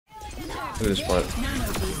Look at this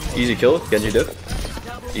spot. Easy kill. Genji dip.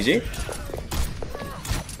 Easy.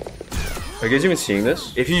 Are you guys even seeing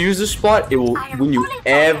this? If you use this spot, it will win you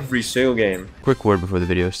every single game. Quick word before the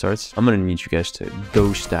video starts. I'm gonna need you guys to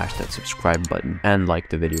go stash that subscribe button and like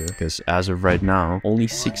the video, because as of right now, only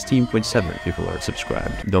 16.7 people are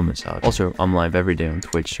subscribed. Don't miss out. Also, I'm live every day on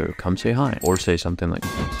Twitch, so come say hi. Or say something like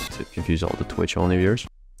to confuse all the Twitch only viewers.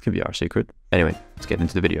 Could be our secret. Anyway, let's get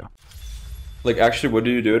into the video. Like, actually, what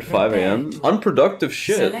do you do at 5 AM? Unproductive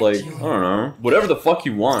shit, like, I don't know. Whatever the fuck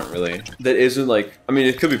you want, really. That isn't like, I mean,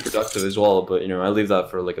 it could be productive as well, but, you know, I leave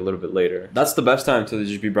that for, like, a little bit later. That's the best time to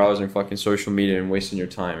just be browsing fucking social media and wasting your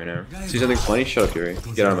time, you know? See something funny? Shut up, Yuri.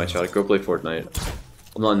 Get out of my chat. Go play Fortnite.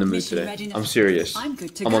 I'm not in the mood today. I'm serious. I'm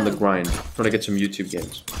on the grind. I'm trying to get some YouTube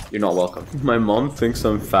games. You're not welcome. My mom thinks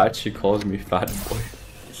I'm fat. She calls me fat boy.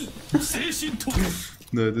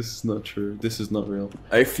 No, this is not true. This is not real.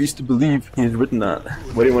 I refuse to believe he's written that.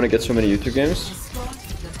 Why do you want to get so many YouTube games?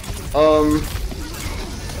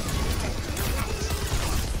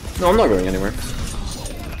 No, I'm not going anywhere.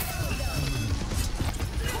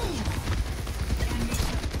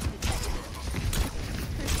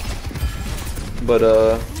 But,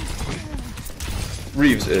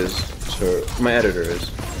 Reeves is. So, my editor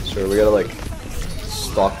is. So, we gotta, like,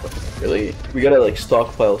 stock them. Really, we gotta like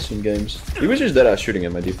stockpile some games. He was just dead ass shooting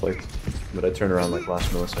at my deflect, but I turned around like last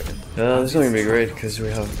millisecond. This is not gonna be great because we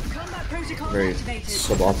have a very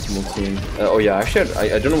suboptimal team. Oh yeah, actually,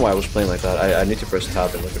 I don't know why I was playing like that. I need to press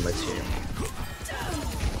tab and look at my team.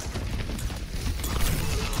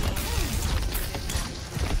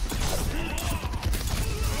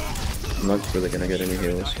 I'm not really gonna get any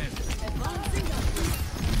heals.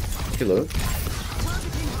 Hello.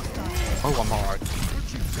 Oh, one more.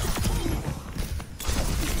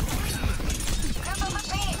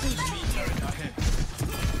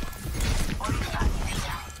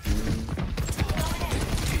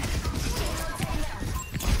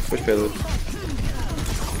 Push payload.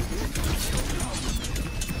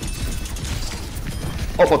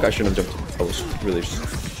 Oh fuck, I shouldn't have jumped. I was really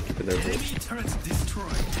stupid there.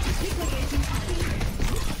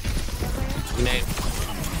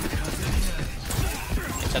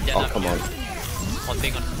 Oh, come on. One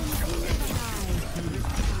thing on.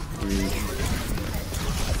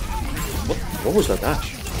 What was that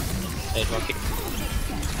dash?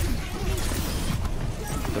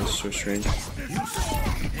 That was so strange.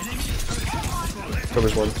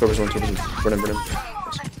 Trevor's one. Burn him.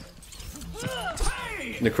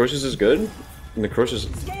 Necrosis is good? Necrosis.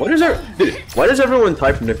 What is there? Dude, why does everyone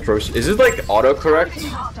type Necrosis? Is it like autocorrect?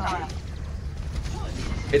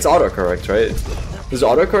 It's autocorrect, right? Does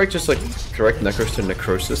autocorrect just like correct Necros to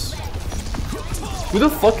Necrosis? Who the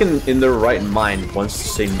fuck in their right mind wants to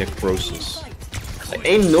say Necrosis? Like,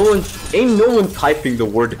 ain't no one typing the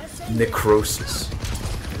word Necrosis.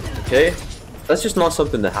 Okay? That's just not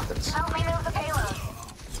something that happens.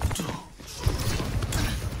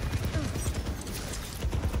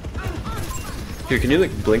 Here, can you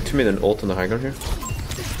like blink to me and then ult on the high ground here?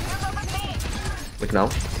 Like now?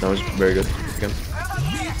 Now is very good. Again.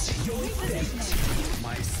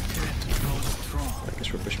 I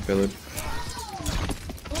guess we're pushing payload.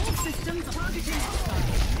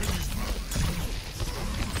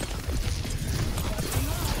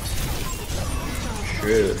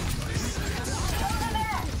 Shit.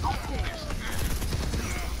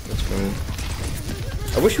 That's fine.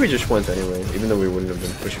 I wish we just went anyway, even though we wouldn't have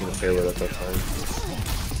been pushing the payload at that time.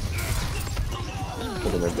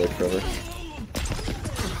 Holding their blade forever.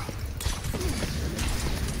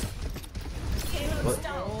 What?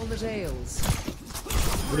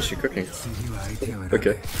 What is she cooking?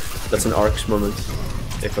 Okay, that's an Arcs moment,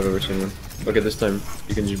 if I've ever seen one. Okay, this time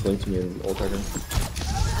you can just blink to me and ult target.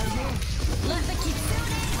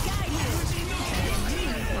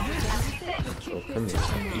 Oh, come here.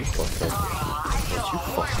 You fucked up. You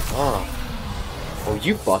fucked up. Oh,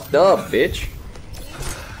 you fucked up, bitch.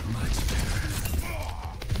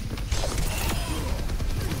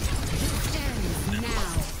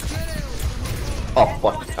 Oh,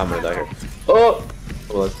 fuck. I'm gonna die here. Oh!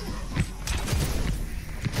 Hold on.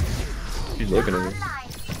 She's looking at me.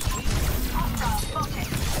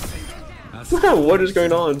 What is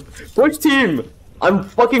going on? Which team? I'm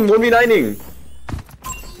fucking 1v9ing.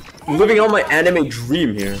 Living on my anime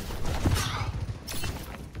dream here.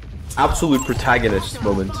 Absolute protagonist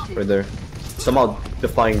moment right there. Somehow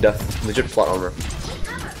defying death. Legit plot armor.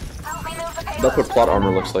 That's what plot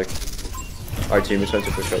armor looks like. Our team is time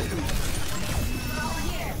to push up.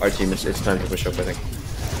 Our team is it's time to push up, I think.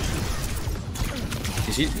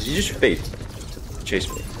 Did he just fate to chase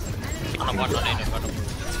me?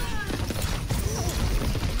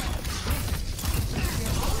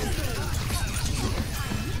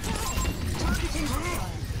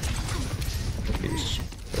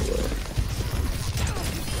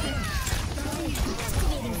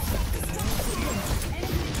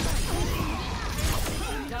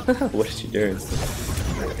 What is she doing?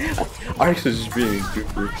 Arx is just being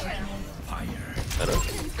goofy. I don't.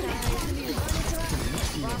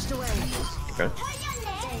 Okay.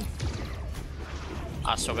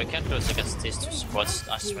 So we can't lose against these two squads.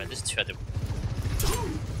 I swear, these two are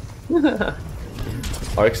the...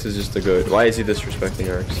 Arx is just a good. Why is he disrespecting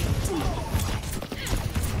Arx?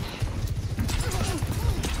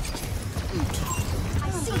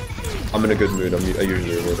 I'm in a good mood. I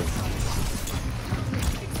usually reward him.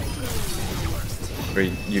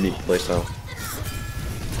 Very unique playstyle.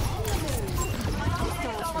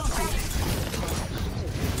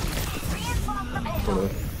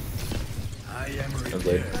 I'm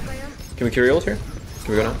late. Can we carry ult here?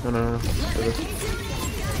 Can we go now? No.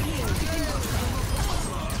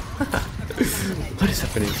 What is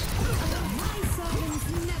happening?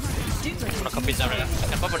 I'm gonna copy Zarya. I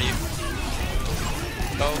can bubble you.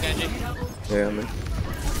 Go, Genji. Yeah, I'm in.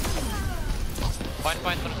 Fine.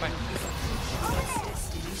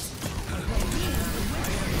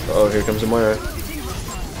 Oh, here comes a Moira.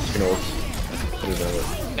 She's gonna ult. What is that?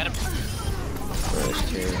 Get him. Nice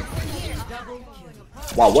team.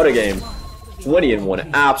 Wow, what a game.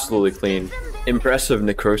 20-1. Absolutely clean. Impressive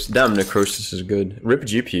Necros. Damn, Necrosis is good. RIP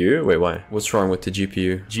GPU? Wait, why? What's wrong with the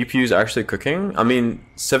GPU? GPU is actually cooking? I mean,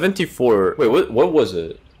 74... Wait, what was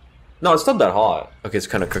it? No, it's not that hot. Okay, it's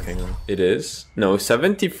kind of cooking. It is? No,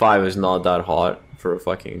 75 is not that hot for a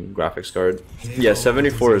fucking graphics card. Yeah,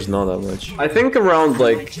 74 is not that much. I think around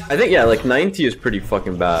like... yeah, like 90 is pretty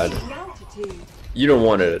fucking bad. You don't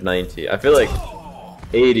want it at 90. I feel like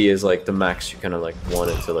 80 is like the max you kind of like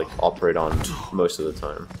want it to like operate on most of the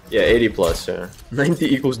time. Yeah, 80 plus, yeah. 90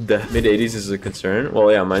 equals death. Mid 80s is a concern?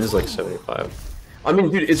 Well, yeah, mine is like 75. I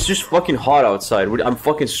mean, dude, it's just fucking hot outside. I'm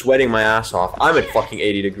fucking sweating my ass off. I'm at fucking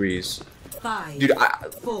 80 degrees. Dude,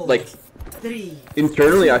 like,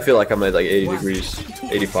 internally I feel like I'm at like 80 degrees.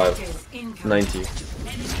 85. 90. I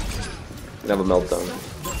have a meltdown.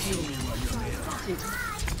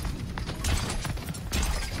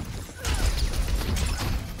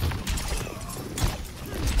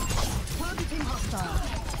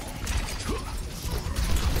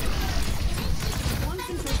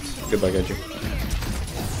 Goodbye, Genji.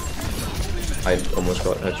 I almost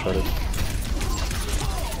got headshotted.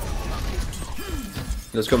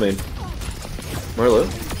 Let's go main. Marlo.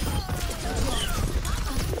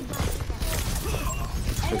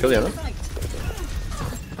 Can we kill Diana?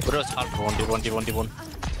 Bro, it's hard for 1d1.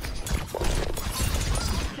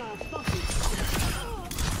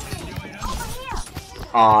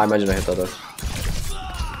 Ah, imagine I hit that though.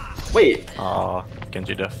 Wait! Ah,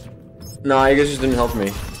 Genji death. Nah, you guys just didn't help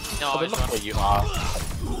me. No, it's not where you are.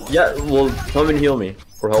 Yeah, well, come and heal me.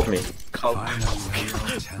 Or help me.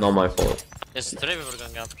 Not my fault. There's 3 people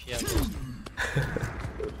going up here.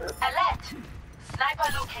 Alert!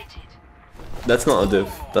 Sniper located. That's not a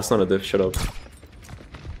div. That's not a div. Shut up.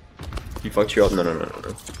 He fucked you up? No.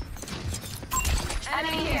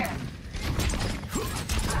 Enemy here.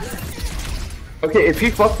 Okay, if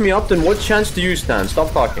he fucked me up, then what chance do you stand?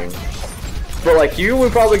 Stop talking. But like, you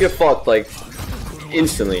would probably get fucked, like,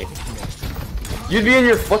 instantly. You'd be in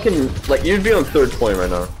your fucking, like, you'd be on 3rd point right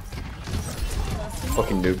now.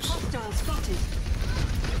 Fucking noobs.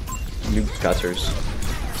 Noob catters.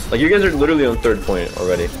 Like, you guys are literally on 3rd point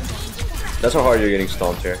already. That's how hard you're getting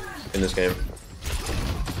stomped here in this game.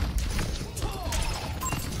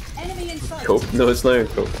 Cope? No, it's not even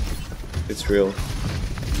cope. It's real.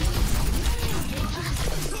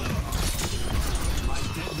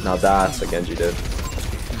 Now that's a Genji div.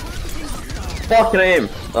 Fucking aim!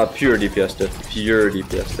 Pure DPS div. Pure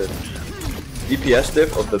DPS div. DPS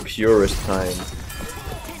div of the purest kind.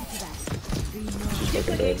 She's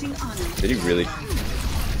fucking dead. Did he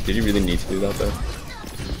really need to do that though?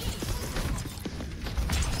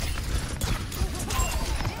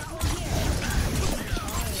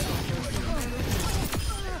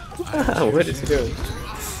 Where did he go?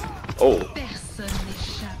 Oh.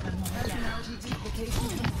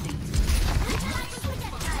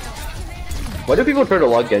 Why do people try to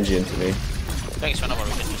log Genji into me?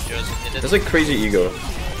 That's like crazy ego.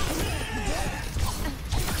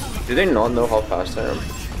 Do they not know how fast I am?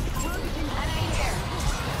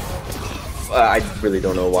 I really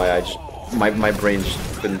don't know why. I just my brain just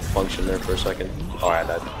couldn't function there for a second. Oh, I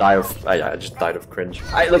just died of cringe.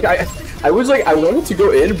 I was like, I wanted to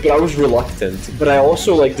go in, but I was reluctant. But I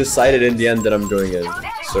also like decided in the end that I'm going in.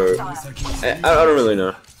 So I don't really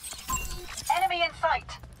know. Enemy in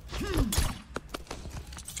sight.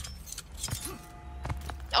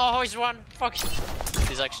 Oh, he's one. Fuck.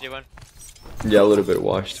 He's actually one. Yeah, a little bit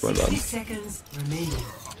washed. My bad.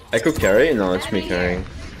 Echo carry? No, it's me carrying.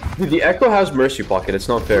 Dude, the Echo has Mercy Pocket. It's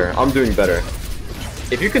not fair. I'm doing better.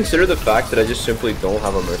 If you consider the fact that I just simply don't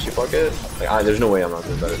have a Mercy Pocket, like, there's no way I'm not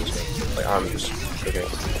doing better this game. Like, I'm just okay.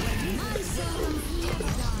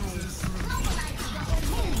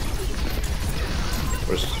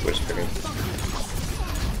 Where's picking?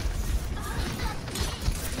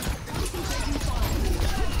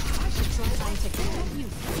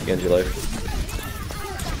 Genji life.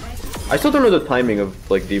 I still don't know the timing of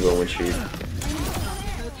like Diva when she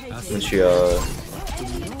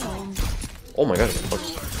oh my god, I got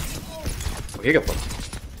fucked. Okay, got fucked.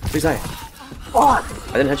 Please die. Fuck!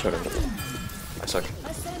 I didn't headshot him. I suck.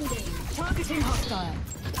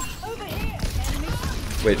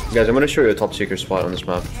 Wait, guys, I'm gonna show you a top secret spot on this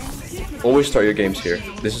map. Always start your games here.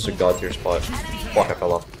 This is a god tier spot. Fuck, I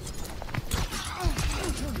fell off.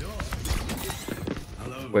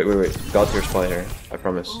 Wait. God tier spot here. I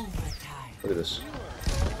promise. Look at this.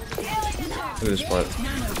 Look at this spot.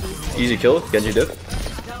 Easy kill. Genji dip.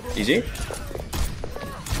 Easy.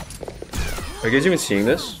 Are you guys even seeing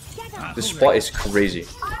this? This spot is crazy.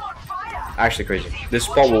 Actually crazy. This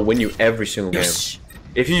spot will win you every single game.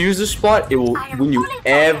 If you use this spot, it will win you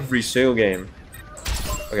every single game.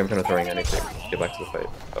 Okay, I'm kind of throwing. I need to get back to the fight.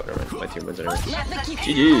 Oh, never mind. My team wins anyway.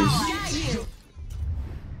 GG's.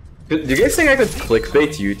 Do you guys think I could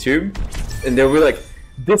clickbait YouTube? And they'll be like,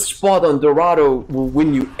 this spot on Dorado will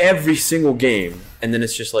win you every single game. And then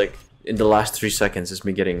it's just like, in the last 3 seconds, it's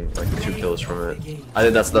me getting like 2 kills from it. I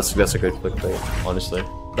think that's a good clickbait, honestly.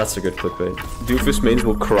 That's a good clickbait. Doofus mains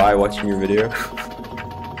will cry watching your video.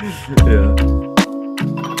 Yeah.